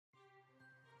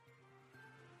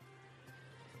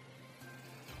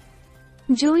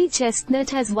Joey Chestnut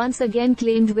has once again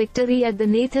claimed victory at the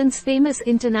Nathan's famous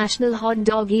international hot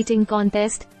dog eating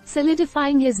contest,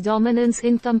 solidifying his dominance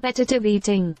in competitive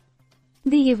eating.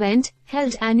 The event,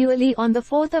 held annually on the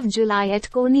 4th of July at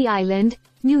Coney Island,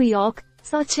 New York,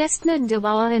 saw Chestnut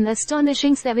devour an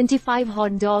astonishing 75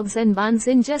 hot dogs and buns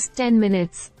in just 10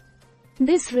 minutes.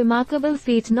 This remarkable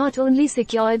feat not only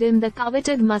secured him the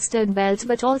coveted mustard belt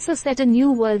but also set a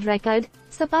new world record,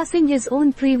 surpassing his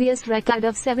own previous record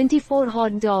of 74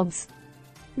 hot dogs.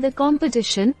 The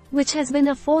competition, which has been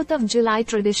a 4th of July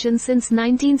tradition since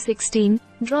 1916,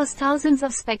 draws thousands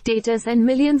of spectators and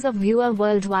millions of viewers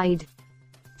worldwide.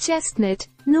 Chestnut,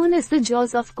 known as the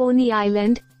Jaws of Coney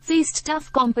Island, faced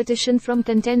tough competition from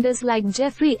contenders like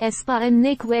Jeffrey Espa and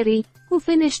Nick Werry, who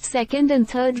finished second and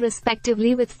third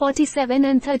respectively with 47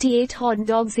 and 38 hot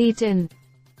dogs eaten.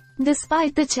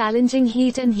 Despite the challenging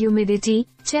heat and humidity,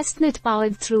 Chestnut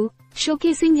powered through,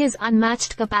 showcasing his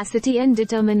unmatched capacity and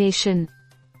determination.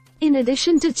 In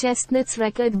addition to Chestnut's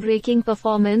record-breaking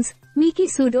performance, Miki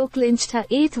Sudo clinched her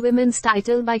 8th women's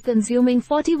title by consuming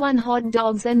 41 hot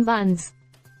dogs and buns.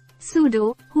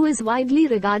 Sudo, who is widely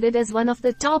regarded as one of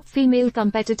the top female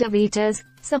competitive eaters,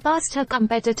 surpassed her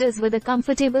competitors with a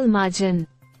comfortable margin.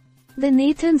 The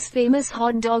Nathan's famous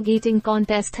hot dog eating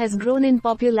contest has grown in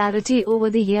popularity over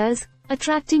the years,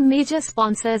 attracting major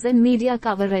sponsors and media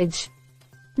coverage.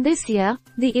 This year,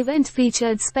 the event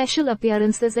featured special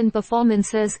appearances and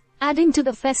performances, adding to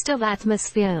the festive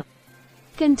atmosphere.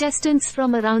 Contestants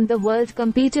from around the world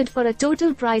competed for a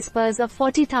total prize purse of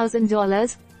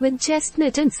 $40,000, with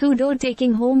Chestnut and Sudo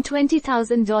taking home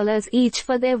 $20,000 each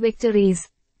for their victories.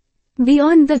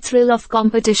 Beyond the thrill of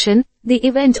competition, the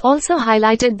event also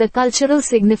highlighted the cultural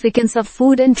significance of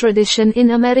food and tradition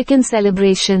in American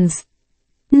celebrations.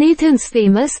 Nathan's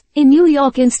famous, a New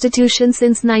York institution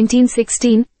since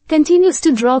 1916, continues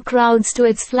to draw crowds to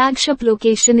its flagship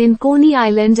location in Coney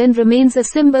Island and remains a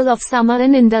symbol of summer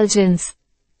and indulgence.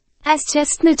 As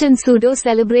Chestnut and Sudo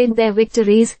celebrate their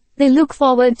victories, they look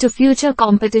forward to future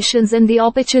competitions and the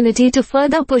opportunity to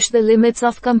further push the limits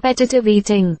of competitive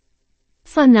eating.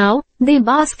 For now, they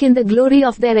bask in the glory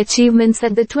of their achievements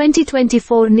at the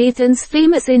 2024 Nathan's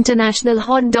famous international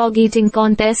hot dog eating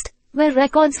contest, where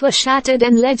records were shattered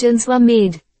and legends were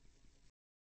made.